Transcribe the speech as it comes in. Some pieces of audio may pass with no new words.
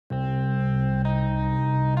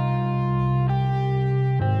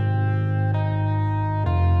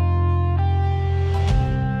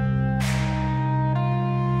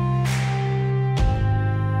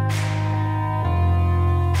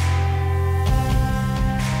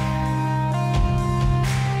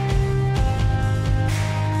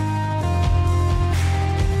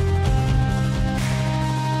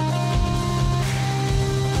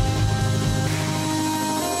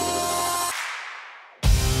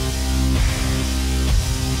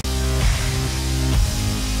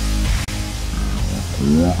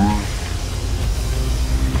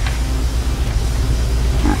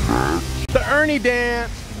The Ernie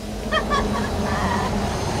dance.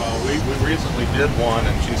 We recently did one,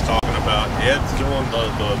 and she's talking about Ed's doing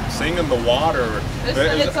the singing the water.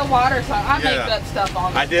 It's a water song. I make that stuff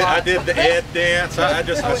on the I did the Ed dance. I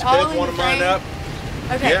sped one of mine up.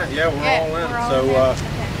 Okay. Yeah, we're all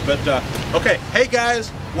in. Okay, hey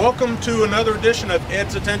guys, welcome to another edition of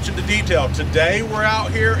Ed's Attention to Detail. Today we're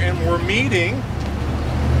out here and we're meeting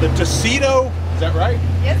the Tacido, is that right?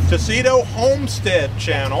 Yes. Tacido Homestead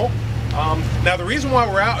channel. Now the reason why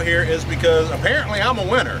we're out here is because apparently I'm a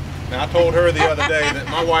winner. Now I told her the other day that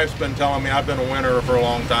my wife's been telling me I've been a winner for a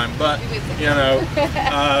long time, but you know,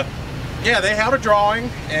 yeah, they had a drawing,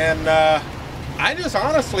 and I just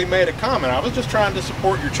honestly made a comment. I was just trying to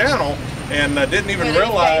support your channel, and didn't even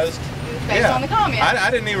realize. Based on the comment. I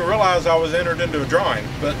didn't even realize I was entered into a drawing,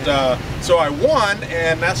 but so I won,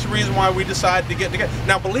 and that's the reason why we decided to get together.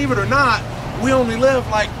 Now, believe it or not, we only live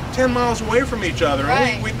like 10 miles away from each other.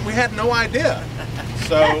 Right. We had no idea.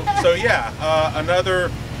 So yeah,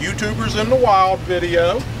 another YouTubers in the Wild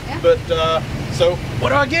video. Yeah. But so what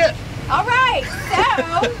do I get? All right,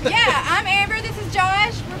 so yeah, I'm Amber. This is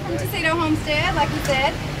Josh. We're from Tacido Homestead, like you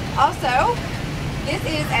said. Also, this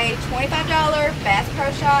is a $25 Bass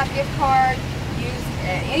Pro Shop gift card. Use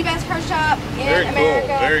any Bass Pro Shop in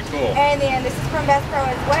America. Very cool. And then this is from Bass Pro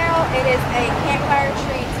as well. It is a campfire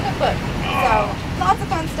treats in a book. So lots of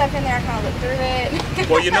fun stuff in there. I kind of looked through it.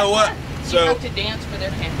 Well, you know what? So to dance for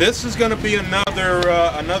their family. This is going to be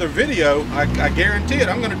another video. I guarantee it.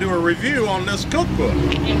 I'm going to do a review on this cookbook.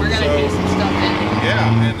 And we're going to do some stuff in it.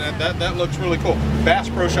 Yeah, and that looks really cool. Bass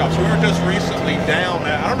Pro Shops. We were just recently down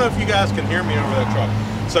at, I don't know if you guys can hear me over that truck.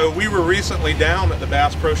 So we were recently down at the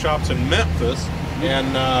Bass Pro Shops in Memphis,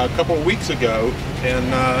 and a couple of weeks ago,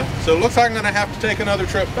 and so it looks like I'm going to have to take another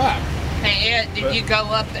trip back. Hey Ed, did you go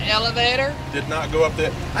up the elevator? Did not go up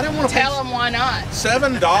there. I didn't want to tell them why not. $7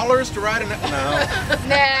 to ride an no.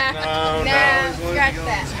 Nah, scratch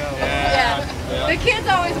that. Yeah. The kids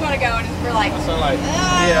always want to go, and we're like,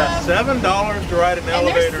 yeah, $7 to ride an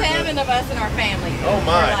elevator. And there's 7 of us in our family. Oh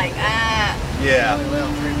my. We're like, yeah.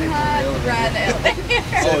 Ride the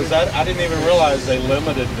elevator. Oh, is that? I didn't even realize they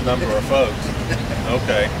limited the number of folks.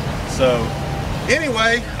 Okay. So,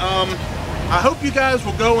 anyway, I hope you guys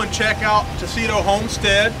will go and check out Tacido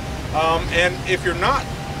Homestead, and if you're not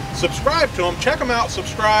subscribed to them, check them out,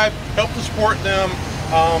 subscribe, help to support them.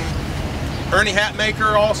 Ernie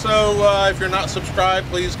Hatmaker also, if you're not subscribed,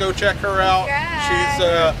 please go check her out.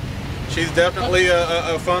 She's definitely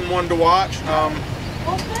a fun one to watch.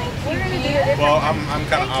 Well, thank you. Well, I'm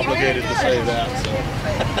kind of obligated to say that.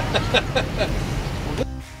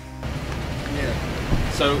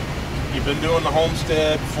 So you've been doing the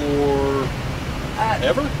homestead for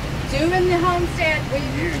ever? Doing the homestead with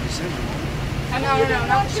year in December. No,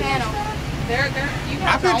 not the channel. You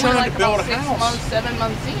guys are only like about 6 months, 7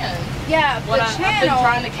 months in. Yeah, the I've channel. been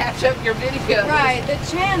trying to catch up your videos. Right, the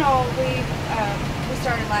channel we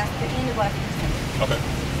started the end of last December. Okay.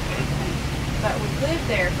 But we lived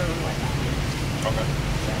there for what? Okay.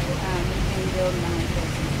 So we've been building on it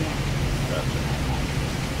since then. Gotcha.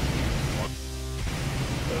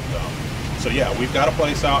 So yeah, we've got a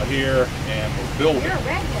place out here, and we're building. You're a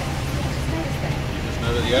redhead. You just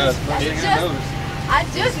know that, yeah. I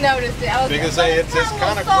just noticed it. I was because it's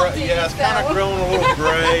kind of it's kind of grown a little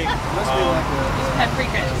gray. Must be like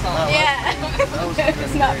Paprika and salt. Yeah.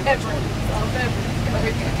 It's not pepper. It's all pepper.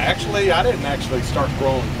 Actually, I didn't actually start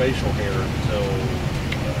growing facial hair until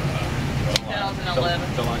 2011.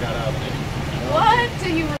 Until I got out of it. What?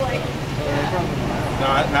 Till you were like? No,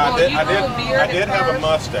 I did have a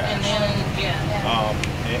mustache. And then,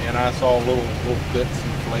 and I saw little bits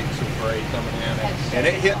and flakes of gray coming in, and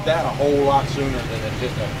it hit that a whole lot sooner than it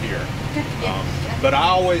hit up here. But I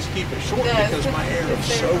always keep it short because my hair is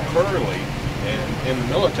so curly, and in the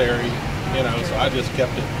military, you know, so I just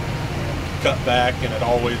kept it cut back, and it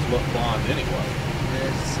always looked blonde anyway.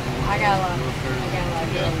 I got a lot.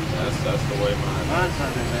 Yeah, that's the way mine. mine's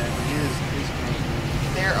not that bad, but his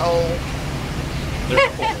they're old.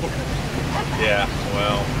 Yeah,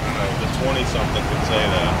 well, I know the 20-something would say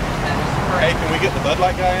that. Hey, can we get the Bud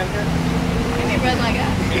Light guy in here? Give me a Bud Light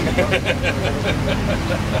guy.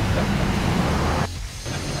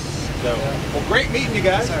 So, well, great meeting you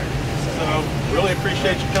guys. So, really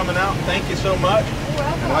appreciate you coming out. Thank you so much. You're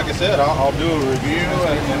welcome. And like I said, I'll do a review,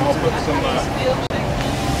 and I'll put some.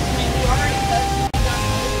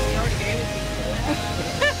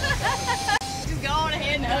 Just go on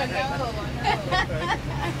ahead and hug.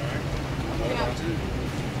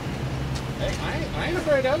 Hey, I ain't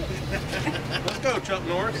afraid of it. Let's go, Chuck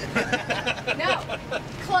Norris. No,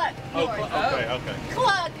 Cluck Norris. Okay.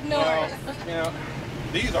 Cluck Norris. Well,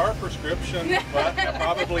 these are prescription, but I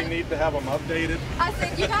probably need to have them updated. I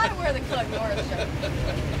said, you gotta wear the Cluck Norris shirt.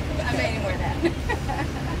 I made him wear that.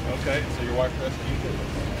 Okay, so your wife dressed you too?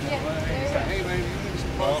 Yeah, there you go. Hey, baby, you need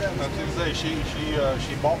some Well, clothes out that's this what I say.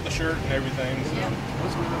 She bought the shirt and everything. So. Yeah.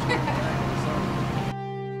 What's with this?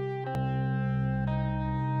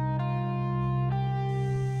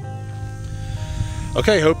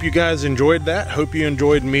 Okay, hope you guys enjoyed that. Hope you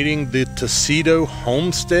enjoyed meeting the Tacido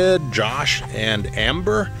Homestead, Josh and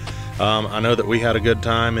Amber. I know that we had a good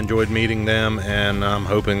time, enjoyed meeting them, and I'm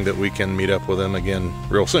hoping that we can meet up with them again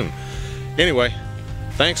real soon. Anyway,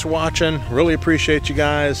 thanks for watching. Really appreciate you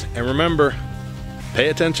guys. And remember, pay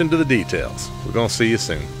attention to the details. We're going to see you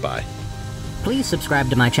soon. Bye. Please subscribe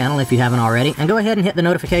to my channel if you haven't already, and go ahead and hit the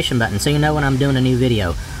notification button so you know when I'm doing a new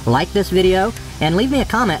video. Like this video, and leave me a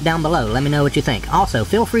comment down below. Let me know what you think. Also,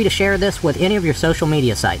 feel free to share this with any of your social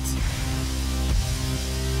media sites.